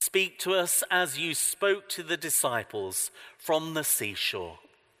Speak to us as you spoke to the disciples from the seashore.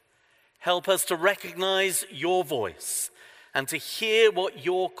 Help us to recognize your voice and to hear what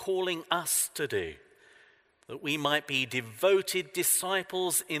you're calling us to do, that we might be devoted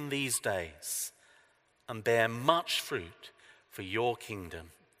disciples in these days and bear much fruit for your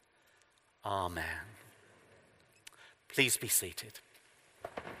kingdom. Amen. Please be seated.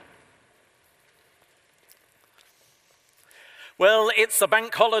 Well, it's a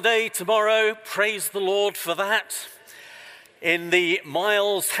bank holiday tomorrow. Praise the Lord for that. In the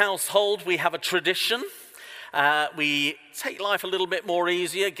Miles household, we have a tradition. We take life a little bit more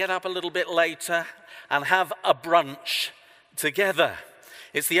easier, get up a little bit later, and have a brunch together.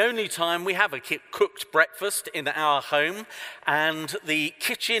 It's the only time we have a cooked breakfast in our home, and the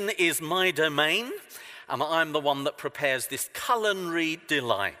kitchen is my domain, and I'm the one that prepares this culinary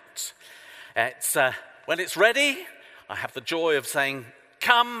delight. When it's ready, I have the joy of saying,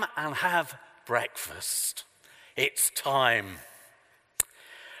 "Come and have breakfast. It's time."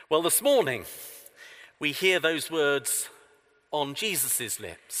 Well, this morning, we hear those words on Jesus'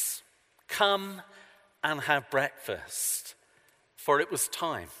 lips. Come and have breakfast. For it was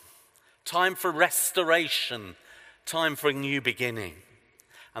time. Time for restoration. Time for a new beginning.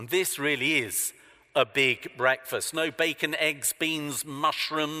 And this really is a big breakfast. No bacon, eggs, beans,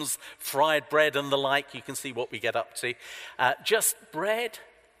 mushrooms, fried bread and the like. You can see what we get up to. Just bread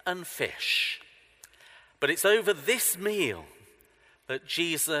and fish. But it's over this meal that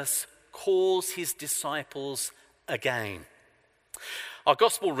Jesus calls his disciples again. Our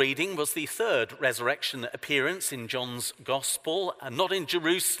gospel reading was the third resurrection appearance in John's gospel, and not in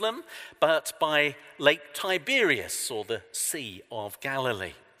Jerusalem, but by Lake Tiberias, or the Sea of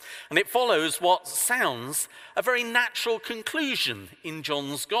Galilee. And it follows what sounds a very natural conclusion in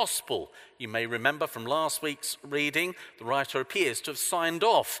John's gospel. You may remember from last week's reading, the writer appears to have signed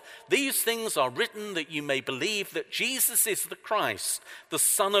off. These things are written that you may believe that Jesus is the Christ, the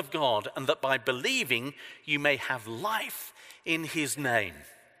Son of God, and that by believing you may have life in his name.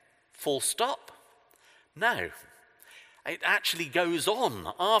 Full stop? No. It actually goes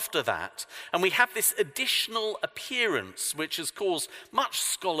on after that. And we have this additional appearance, which has caused much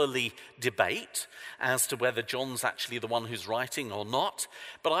scholarly debate as to whether John's actually the one who's writing or not.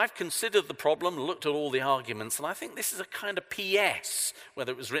 But I've considered the problem, looked at all the arguments, and I think this is a kind of PS,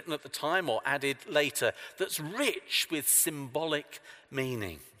 whether it was written at the time or added later, that's rich with symbolic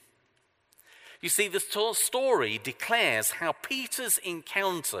meaning. You see, the story declares how Peter's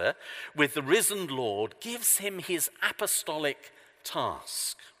encounter with the risen Lord gives him his apostolic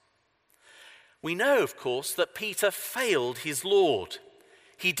task. We know, of course, that Peter failed his Lord.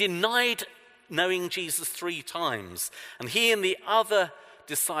 He denied knowing Jesus 3 times, and he and the other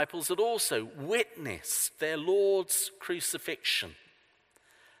disciples had also witnessed their Lord's crucifixion.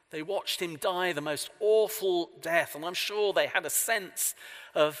 They watched him die the most awful death, and I'm sure they had a sense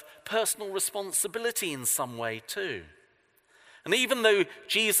of personal responsibility in some way too. And even though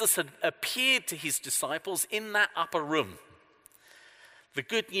Jesus had appeared to his disciples in that upper room, the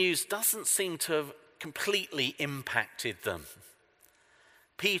good news doesn't seem to have completely impacted them.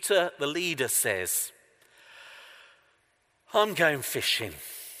 Peter, the leader, says, "I'm going fishing.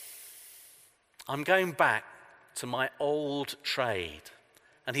 I'm going back to my old trade."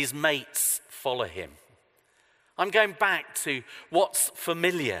 And his mates follow him. I'm going back to what's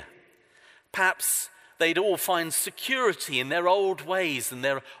familiar. Perhaps they'd all find security in their old ways and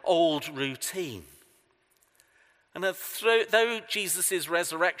their old routine. And though Jesus'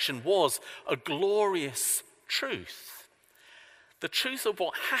 resurrection was a glorious truth, the truth of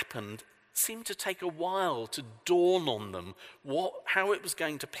what happened seemed to take a while to dawn on them how it was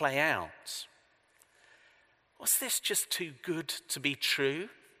going to play out. Was this just too good to be true?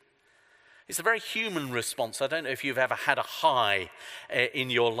 It's a very human response. I don't know if you've ever had a high in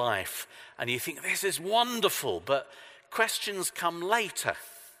your life and you think, this is wonderful, but questions come later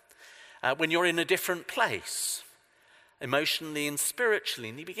when you're in a different place, emotionally and spiritually,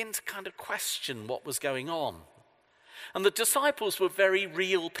 and you begin to kind of question what was going on. And the disciples were very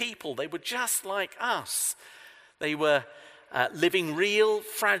real people. They were just like us. They were living real,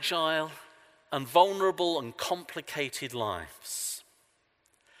 fragile, and vulnerable and complicated lives.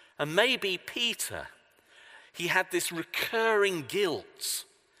 And maybe Peter, he had this recurring guilt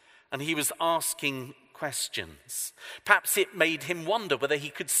and he was asking questions. Perhaps it made him wonder whether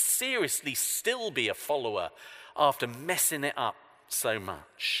he could seriously still be a follower after messing it up so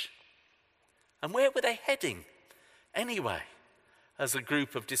much. And where were they heading anyway as a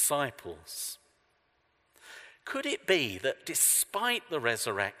group of disciples? Could it be that despite the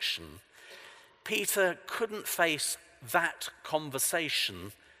resurrection, Peter couldn't face that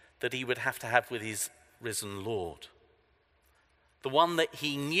conversation that he would have to have with his risen Lord. The one that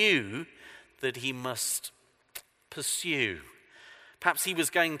he knew that he must pursue. Perhaps he was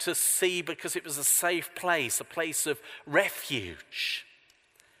going to see because it was a safe place, a place of refuge.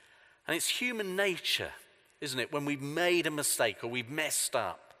 And it's human nature, isn't it, when we've made a mistake or we've messed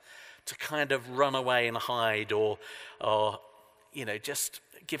up, to kind of run away and hide or just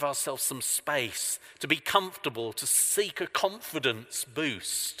give ourselves some space, to be comfortable, to seek a confidence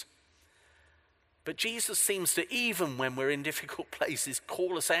boost. But Jesus seems to, even when we're in difficult places,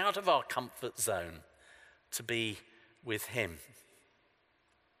 call us out of our comfort zone to be with him.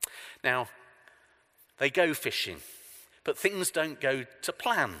 Now, they go fishing, but things don't go to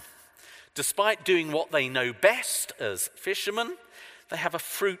plan. Despite doing what they know best as fishermen, they have a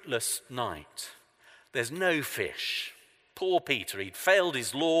fruitless night. There's no fish. Poor Peter, he'd failed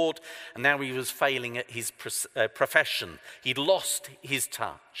his Lord, and now he was failing at his profession. He'd lost his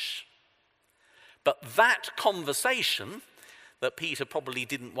touch. But that conversation that Peter probably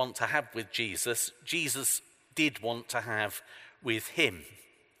didn't want to have with Jesus, Jesus did want to have with him.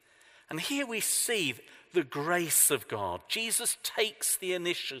 And here we see the grace of God. Jesus takes the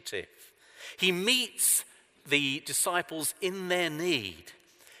initiative. He meets the disciples in their need.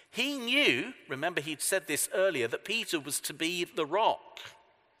 He knew, remember he'd said this earlier, that Peter was to be the rock.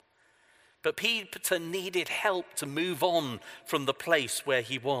 But Peter needed help to move on from the place where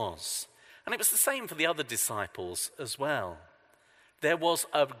he was. And it was the same for the other disciples as well. There was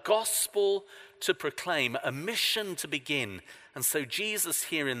a gospel to proclaim, a mission to begin. And so Jesus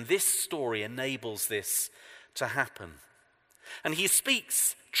here in this story enables this to happen. And he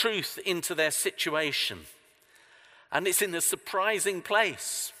speaks truth into their situation. And it's in a surprising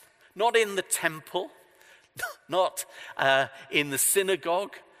place. Not in the temple, not in the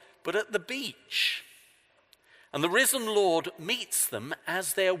synagogue, but at the beach. And the risen Lord meets them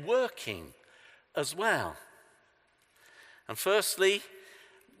as they're working as well. And firstly,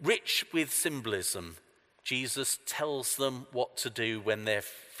 rich with symbolism, Jesus tells them what to do when they're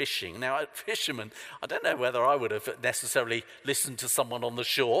fishing. Now, fishermen, I don't know whether I would have necessarily listened to someone on the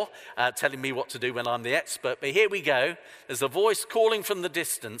shore telling me what to do when I'm the expert, but here we go. There's a voice calling from the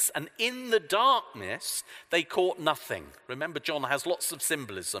distance, and in the darkness, they caught nothing. Remember, John has lots of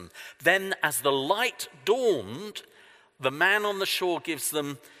symbolism. Then, as the light dawned, the man on the shore gives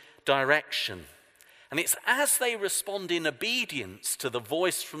them direction. And it's as they respond in obedience to the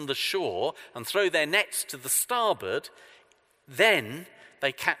voice from the shore and throw their nets to the starboard, then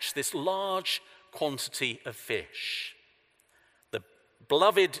they catch this large quantity of fish. The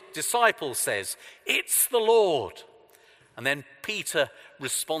beloved disciple says, "It's the Lord." And then Peter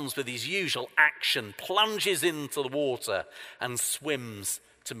responds with his usual action, plunges into the water and swims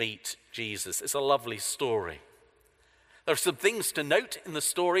to meet Jesus. It's a lovely story. There are some things to note in the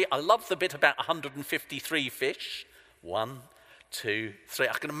story. I love the bit about 153 fish. 1, 2, 3.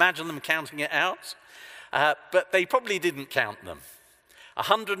 I can imagine them counting it out. But they probably didn't count them.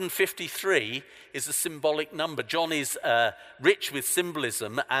 153 is a symbolic number. John is rich with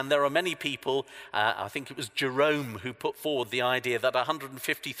symbolism, and there are many people, I think it was Jerome who put forward the idea that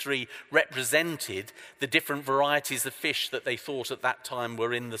 153 represented the different varieties of fish that they thought at that time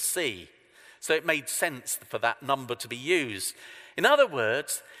were in the sea. So it made sense for that number to be used. In other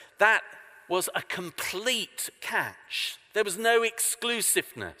words, that was a complete catch. There was no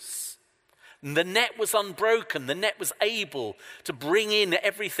exclusiveness. The net was unbroken. The net was able to bring in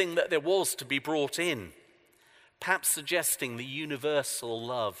everything that there was to be brought in, perhaps suggesting the universal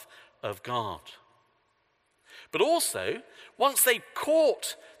love of God. But also, once they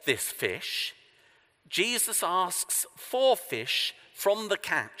caught this fish, Jesus asks for fish from the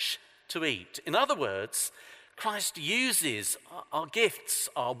catch to eat. In other words, Christ uses our gifts,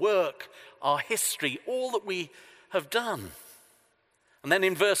 our work, our history, all that we have done. And then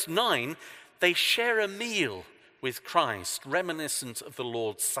in verse 9, they share a meal with Christ, reminiscent of the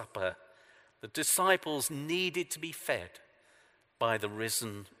Lord's Supper. The disciples needed to be fed by the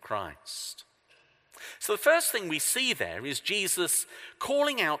risen Christ. So the first thing we see there is Jesus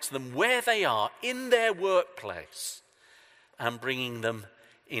calling out to them where they are in their workplace and bringing them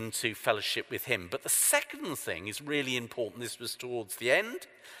into fellowship with him. But the second thing is really important. This was towards the end.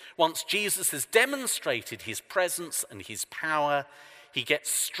 Once Jesus has demonstrated his presence and his power, he gets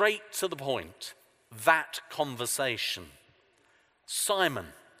straight to the point. That conversation.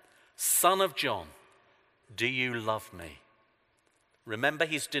 Simon, son of John, do you love me? Remember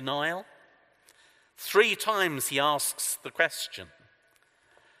his denial? 3 times he asks the question.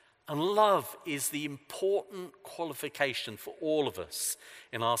 And love is the important qualification for all of us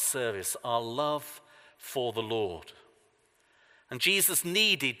in our service, our love for the Lord. And Jesus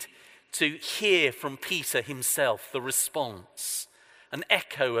needed to hear from Peter himself the response, an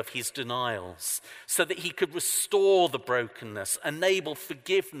echo of his denials, so that he could restore the brokenness, enable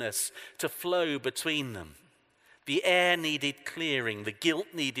forgiveness to flow between them. The air needed clearing, the guilt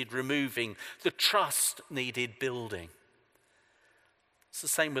needed removing, the trust needed building. It's the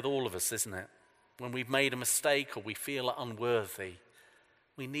same with all of us, isn't it? When we've made a mistake or we feel unworthy,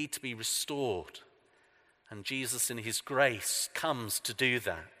 we need to be restored. And Jesus in his grace comes to do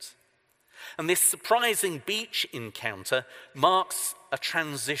that. And this surprising beach encounter marks a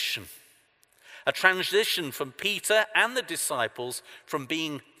transition from Peter and the disciples from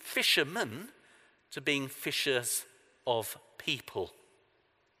being fishermen to being fishers of people.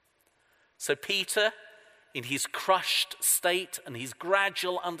 So Peter, in his crushed state and his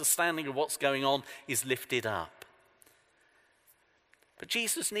gradual understanding of what's going on, is lifted up. But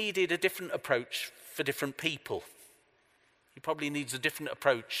Jesus needed a different approach for different people. He probably needs a different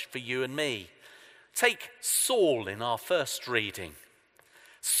approach for you and me. Take Saul in our first reading.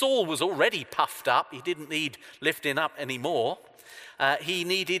 Saul was already puffed up. He didn't need lifting up anymore. He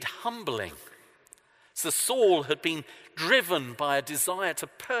needed humbling. So Saul had been driven by a desire to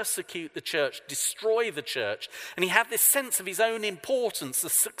persecute the church, destroy the church. And he had this sense of his own importance, a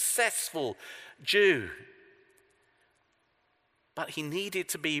successful Jew. But he needed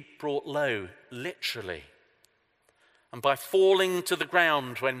to be brought low, literally. And by falling to the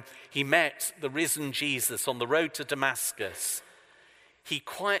ground when he met the risen Jesus on the road to Damascus, he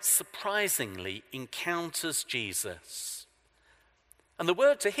quite surprisingly encounters Jesus. And the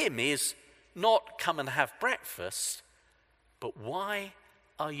word to him is not come and have breakfast, but why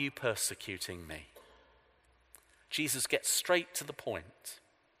are you persecuting me? Jesus gets straight to the point.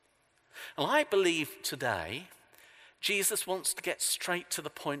 And I believe today Jesus wants to get straight to the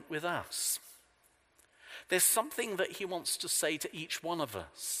point with us. There's something that he wants to say to each one of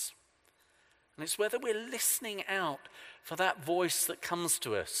us. And it's whether we're listening out for that voice that comes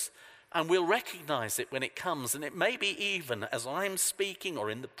to us. And we'll recognize it when it comes. And it may be even as I'm speaking or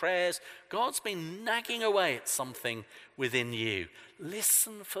in the prayers, God's been nagging away at something within you.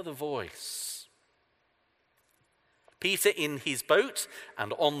 Listen for the voice. Peter in his boat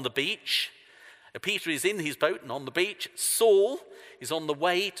and on the beach. Peter is in his boat and on the beach. Saul is on the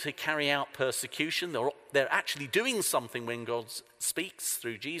way to carry out persecution. They're actually doing something when God speaks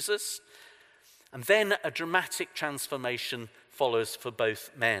through Jesus. And then a dramatic transformation follows for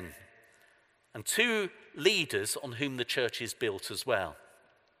both men. And two leaders on whom the church is built as well.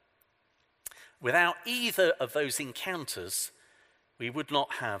 Without either of those encounters, we would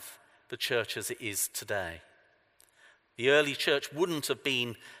not have the church as it is today. The early church wouldn't have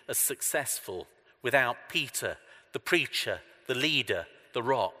been as successful without Peter, the preacher, the leader, the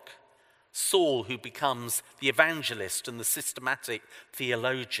rock. Saul, who becomes the evangelist and the systematic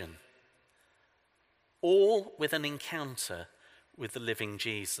theologian. All with an encounter with the living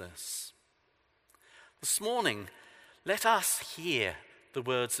Jesus. This morning, let us hear the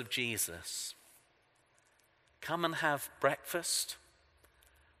words of Jesus. Come and have breakfast,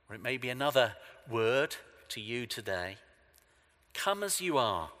 or it may be another word to you today. Come as you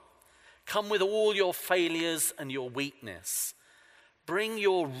are. Come with all your failures and your weakness. Bring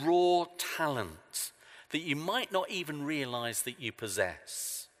your raw talent that you might not even realize that you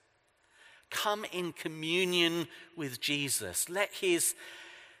possess. Come in communion with Jesus. Let his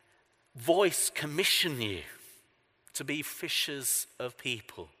voice commission you to be fishers of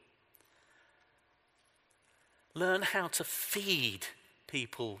people. Learn how to feed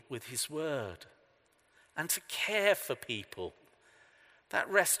people with his word and to care for people. That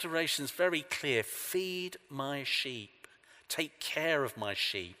restoration is very clear. Feed my sheep. Take care of my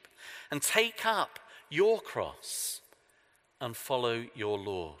sheep. And take up your cross and follow your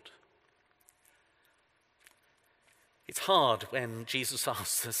Lord. It's hard when Jesus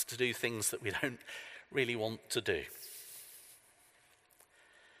asks us to do things that we don't really want to do.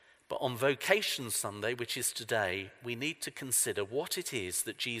 But on Vocation Sunday, which is today, we need to consider what it is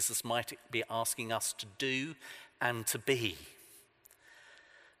that Jesus might be asking us to do and to be.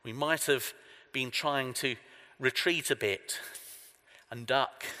 We might have been trying to retreat a bit and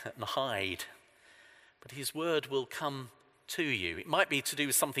duck and hide, but his word will come to you. It might be to do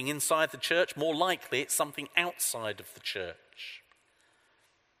with something inside the church. More likely, it's something outside of the church.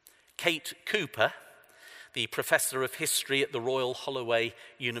 Kate Cooper, the professor of history at the Royal Holloway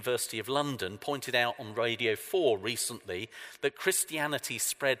University of London, pointed out on Radio 4 recently that Christianity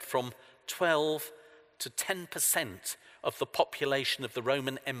spread from 12 to 10% of the population of the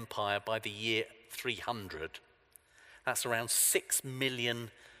Roman Empire by the year 300. That's around 6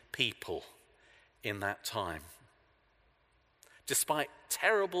 million people in that time. despite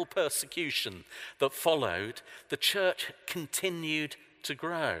terrible persecution that followed, the church continued to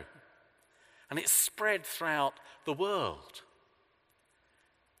grow. And it spread throughout the world.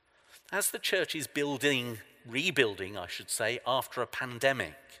 As the church is rebuilding, I should say, after a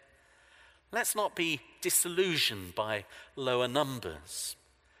pandemic, let's not be disillusioned by lower numbers,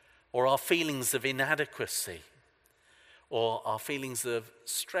 or our feelings of inadequacy, or our feelings of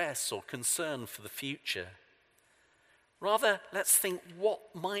stress or concern for the future. Rather, let's think, what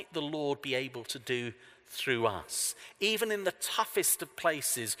might the Lord be able to do through us, even in the toughest of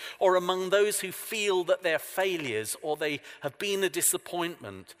places, or among those who feel that they're failures or they have been a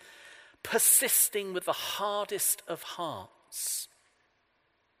disappointment, persisting with the hardest of hearts.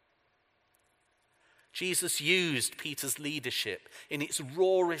 Jesus used Peter's leadership in its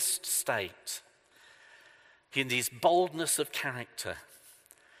rawest state, in his boldness of character.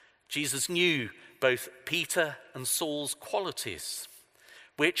 Jesus knew both Peter and Saul's qualities,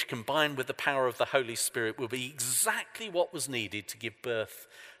 which, combined with the power of the Holy Spirit, will be exactly what was needed to give birth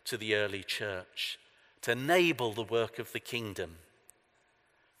to the early church, to enable the work of the kingdom.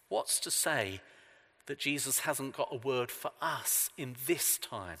 What's to say that Jesus hasn't got a word for us in this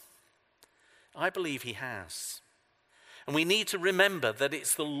time? I believe he has. And we need to remember that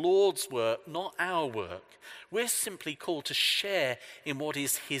it's the Lord's work, not our work. We're simply called to share in what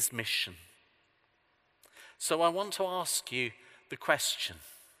is his mission. So I want to ask you the question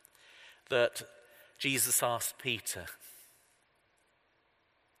that Jesus asked Peter.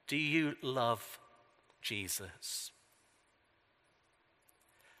 Do you love Jesus?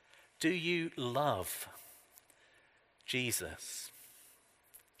 Do you love Jesus?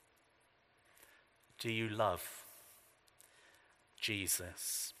 Do you love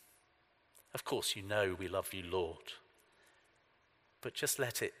Jesus? Of course, you know we love you, Lord. But just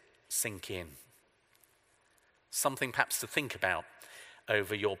let it sink in. Something perhaps to think about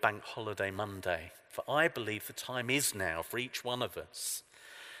over your bank holiday Monday. For I believe the time is now for each one of us.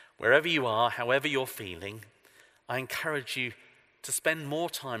 Wherever you are, however you're feeling, I encourage you to spend more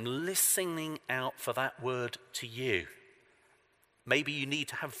time listening out for that word to you. Maybe you need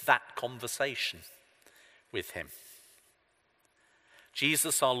to have that conversation with him.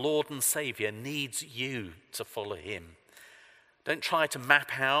 Jesus, our Lord and Saviour, needs you to follow him. Don't try to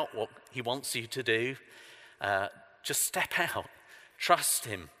map out what he wants you to do. Just step out, trust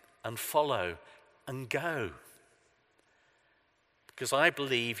him, and follow and go. Because I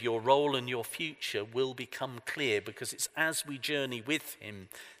believe your role and your future will become clear, because it's as we journey with him,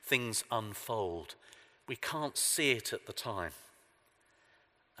 things unfold. We can't see it at the time.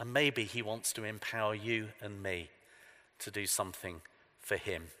 And maybe he wants to empower you and me to do something for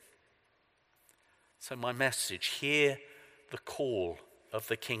him. So my message, hear the call of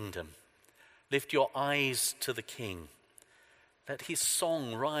the kingdom. Lift your eyes to the King. Let his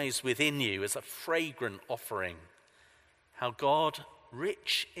song rise within you as a fragrant offering. How God,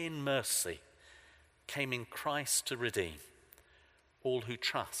 rich in mercy, came in Christ to redeem all who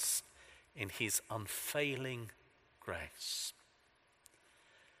trust in his unfailing grace.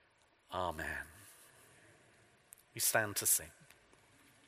 Amen. We stand to sing.